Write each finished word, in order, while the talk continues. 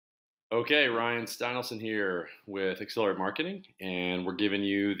Okay, Ryan Steinolfson here with Accelerate Marketing, and we're giving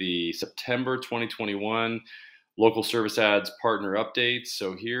you the September 2021 local service ads partner updates.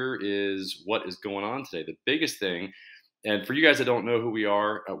 So here is what is going on today. The biggest thing, and for you guys that don't know who we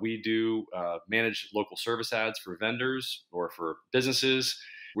are, we do manage local service ads for vendors or for businesses.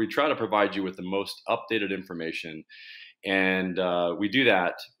 We try to provide you with the most updated information, and we do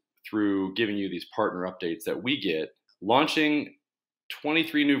that through giving you these partner updates that we get, launching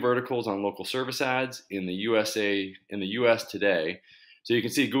 23 new verticals on local service ads in the USA, in the US today. So you can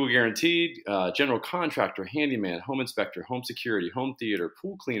see Google Guaranteed, general contractor, handyman, home inspector, home security, home theater,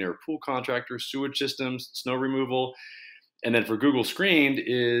 pool cleaner, pool contractor, sewage systems, snow removal. And then for Google Screened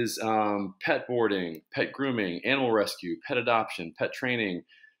is pet boarding, pet grooming, animal rescue, pet adoption, pet training,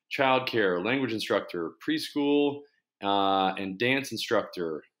 childcare, language instructor, preschool, and dance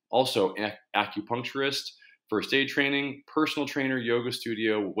instructor. Also acupuncturist, first aid training, personal trainer, yoga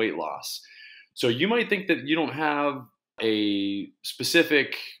studio, weight loss. So you might think that you don't have a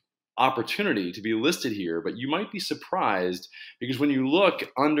specific opportunity to be listed here, but you might be surprised because when you look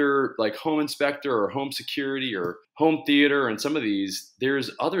under like home inspector or home security or home theater and some of these, there's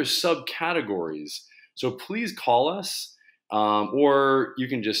other subcategories. So please call us, or you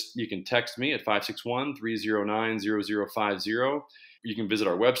can text me at 561-309-0050. You can visit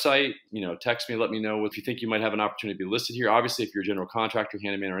our website, text me, let me know if you think you might have an opportunity to be listed here. Obviously, if you're a general contractor,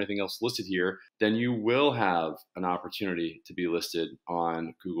 handyman, or anything else listed here, then you will have an opportunity to be listed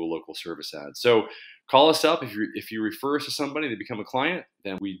on Google local service ads. So call us up. If you refer us to somebody to become a client,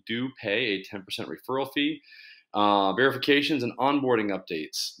 then we do pay a 10% referral fee. Verifications and onboarding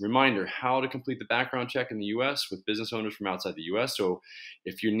updates. Reminder, how to complete the background check in the US with business owners from outside the US. So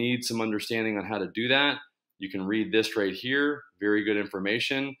if you need some understanding on how to do that, you can read this right here. Very good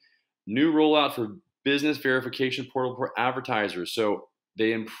information. New rollout for business verification portal for advertisers. So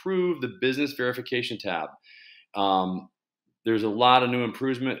they improved the business verification tab. There's a lot of new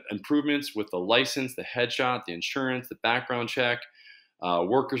improvements with the license, the headshot, the insurance, the background check,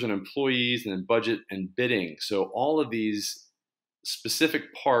 workers and employees, and then budget and bidding. So all of these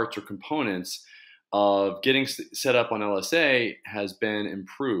specific parts or components of getting set up on LSA has been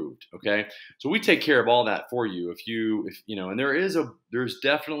improved. Okay, so we take care of all that for you. If you know, and there's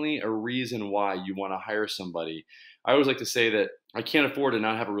definitely a reason why you want to hire somebody. I always like to say that I can't afford to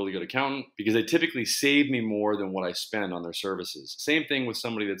not have a really good accountant because they typically save me more than what I spend on their services. Same thing with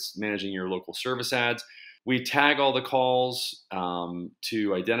somebody that's managing your local service ads. We tag all the calls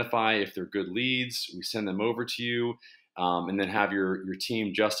to identify if they're good leads. We send them over to you. And then have your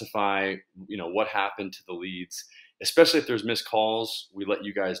team justify, what happened to the leads, especially if there's missed calls. We let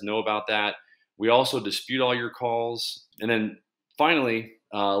you guys know about that. We also dispute all your calls. And then finally,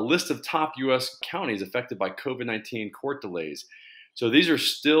 list of top U.S. counties affected by COVID-19 court delays. So these are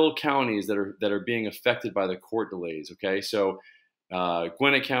still counties that are being affected by the court delays. Okay, so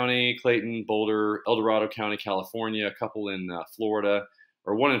Gwinnett County, Clayton, Boulder, El Dorado County, California, a couple in Florida,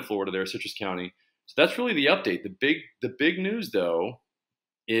 or one in Florida there, Citrus County. So that's really the update. The big news though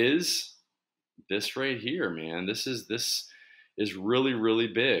is this right here, man. This is really, really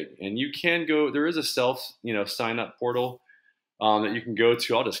big. And you can go, there is a self, sign up portal that you can go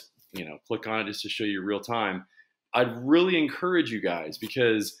to. I'll just, click on it just to show you real time. I'd really encourage you guys,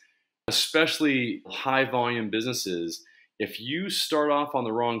 because especially high volume businesses, if you start off on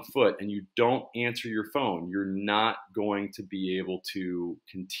the wrong foot and you don't answer your phone, you're not going to be able to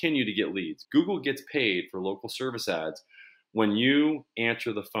continue to get leads. Google gets paid for local service ads when you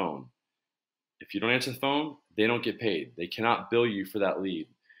answer the phone. If you don't answer the phone, they don't get paid. They cannot bill you for that lead.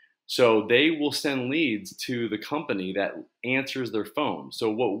 So they will send leads to the company that answers their phone. So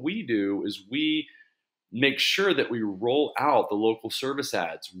what we do is we make sure that we roll out the local service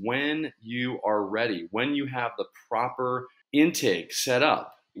ads when you are ready, when you have the proper intake set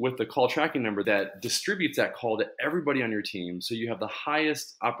up with the call tracking number that distributes that call to everybody on your team, so you have the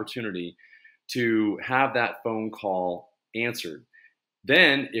highest opportunity to have that phone call answered.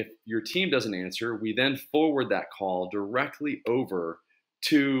 Then if your team doesn't answer, we then forward that call directly over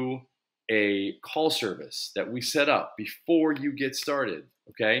to a call service that we set up before you get started.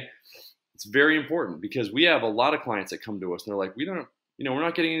 Okay, it's very important because we have a lot of clients that come to us and they're like, we're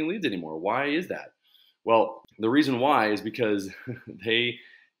not getting any leads anymore. Why is that? Well, the reason why is because they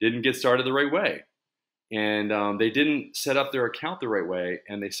didn't get started the right way, and they didn't set up their account the right way,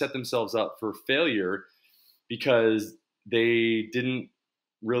 and they set themselves up for failure because they didn't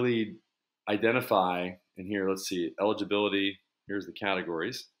really identify. And here, let's see, eligibility. Here's the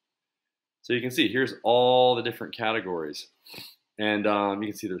categories. So you can see here's all the different categories. And you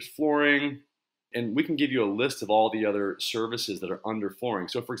can see there's flooring, And we can give you a list of all the other services that are under flooring.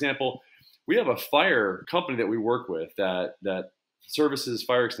 So for example, we have a fire company that we work with that services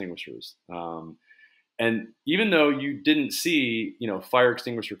fire extinguishers. And even though you didn't see, fire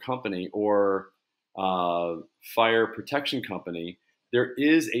extinguisher company or fire protection company, there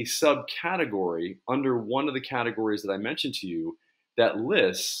is a subcategory under one of the categories that I mentioned to you that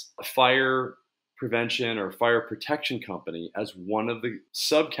lists a fire prevention or fire protection company as one of the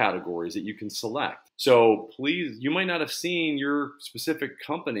subcategories that you can select. So please, you might not have seen your specific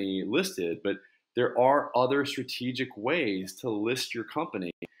company listed, but there are other strategic ways to list your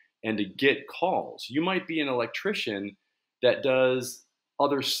company and to get calls. You might be an electrician that does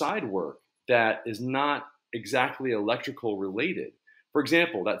other side work that is not exactly electrical related. For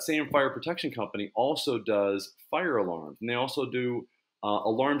example, that same fire protection company also does fire alarms, and they also do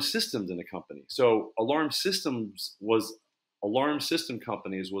alarm systems in the company. So alarm system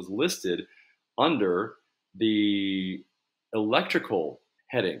companies was listed under the electrical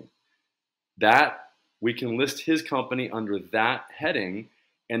heading. That we can list his company under that heading,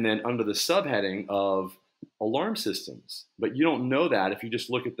 and then under the subheading of alarm systems. But you don't know that if you just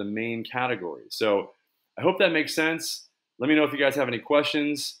look at the main category. So I hope that makes sense. Let me know if you guys have any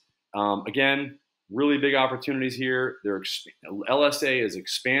questions. Again, really big opportunities here. LSA is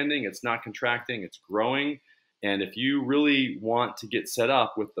expanding. It's not contracting. It's growing. And if you really want to get set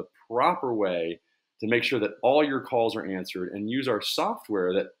up with the proper way to make sure that all your calls are answered and use our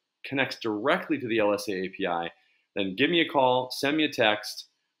software that connects directly to the LSA API, then give me a call, send me a text.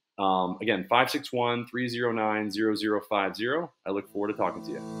 Again, 561-309-0050. I look forward to talking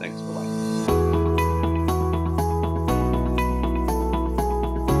to you. Thanks. Bye-bye.